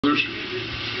others?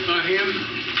 Him.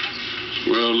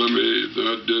 Well,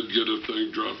 I did get a thing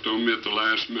dropped on me at the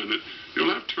last minute.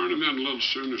 You'll have to turn them in a little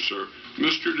sooner, sir.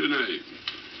 Mr. Denay.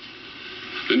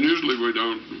 And usually we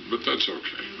don't, but that's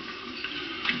okay.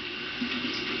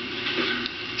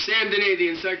 Sam Denay, the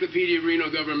Encyclopedia of Reno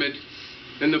Government,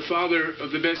 and the father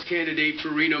of the best candidate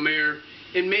for Reno mayor,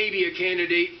 and maybe a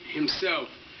candidate himself.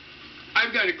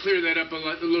 I've got to clear that up a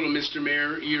little, Mr.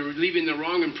 Mayor. You're leaving the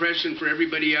wrong impression for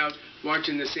everybody out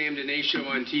watching the Sam Denay show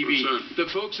on TV. The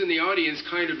folks in the audience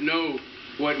kind of know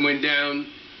what went down,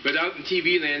 but out in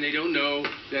TV land, they don't know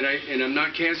that and I'm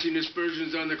not casting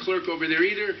aspersions on the clerk over there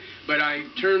either, but I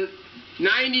turn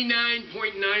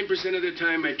 99.9% of the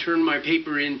time, I turn my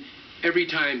paper in every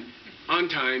time, on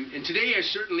time, and today I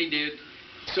certainly did.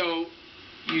 So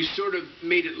you sort of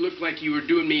made it look like you were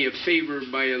doing me a favor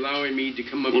by allowing me to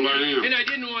come up here. Well, I am. And I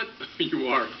didn't want... You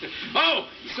are. Oh,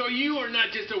 so you are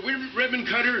not just a ribbon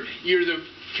cutter, you're the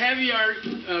caviar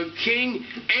king,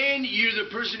 and you're the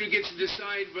person who gets to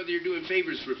decide whether you're doing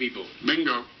favors for people.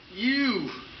 Bingo. You.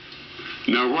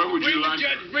 Now, what would you like...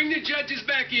 Bring the judges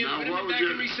back in. Now, Put them what would back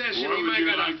you, in recession. what would you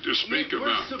like to speak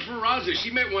about? Where's the Ferraza?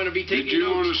 She might want to be taking Did you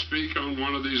notes. want to speak on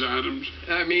one of these items?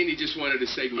 I mainly just wanted to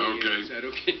segue Okay. in. Is that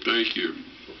okay? Thank you.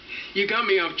 You got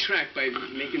me off track by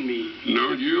making me...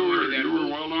 No, you were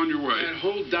well on your way. That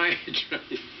whole diatribe.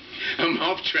 I'm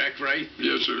off track, right?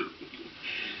 Yes, sir.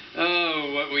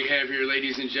 Oh, what we have here,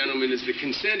 ladies and gentlemen, is the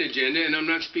consent agenda, and I'm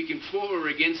not speaking for or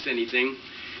against anything.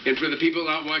 And for the people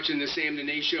out watching the Sam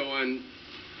Denay show on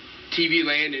TV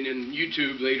land and in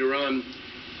YouTube later on,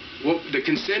 well, the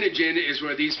consent agenda is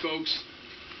where these folks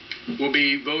will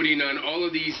be voting on all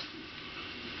of these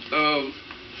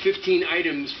 15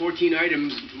 items, 14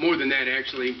 items, more than that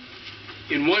actually,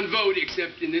 in one vote,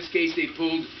 except in this case they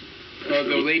pulled,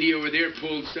 the lady over there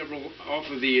pulled several off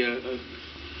of the,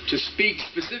 to speak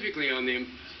specifically on them.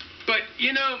 But,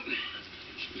 you know,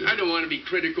 I don't want to be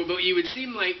critical, but you would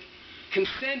seem like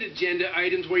consent agenda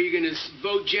items where you're going to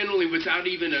vote generally without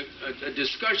even a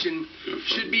discussion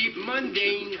should be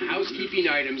mundane housekeeping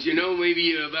items, you know,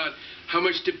 maybe about how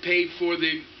much to pay for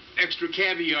the extra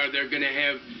caviar they're going to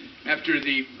have after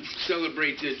they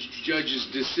celebrate the judge's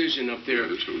decision up there.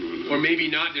 Or maybe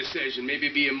not decision, maybe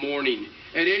be a morning.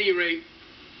 At any rate,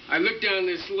 I looked down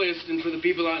this list, and for the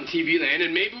people out in TV land,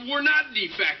 and maybe we're not de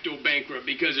facto bankrupt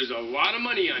because there's a lot of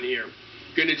money on here,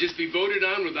 going to just be voted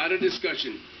on without a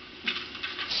discussion.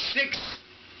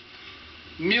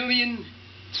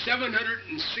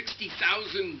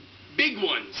 6,760,000 big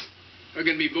ones are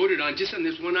going to be voted on just on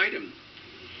this one item.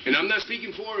 And I'm not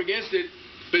speaking for or against it,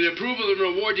 but approval and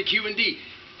reward to Q&D.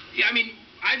 I mean,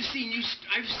 I've seen you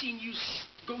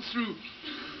go through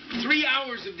 3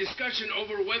 hours of discussion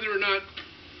over whether or not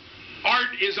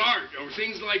art is art or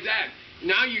things like that.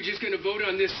 Now you're just going to vote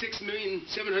on this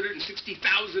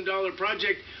 $6,760,000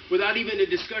 project without even a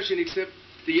discussion, except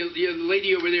the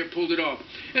lady over there pulled it off.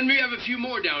 And we have a few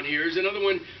more down here. There's another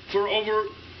one for over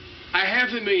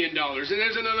 $500,000, and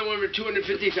there's another one for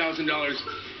 $250,000.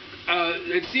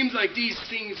 It seems like these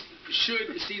things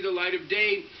should see the light of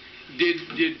day.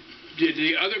 Did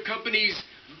the other companies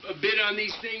bid on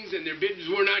these things and their bids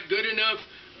were not good enough?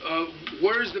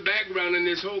 Where's the background in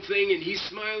this whole thing? And he's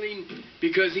smiling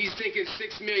because he's thinking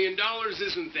 $6 million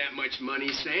isn't that much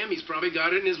money, Sam. He's probably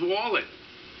got it in his wallet.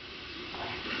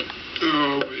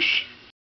 Oh, wish.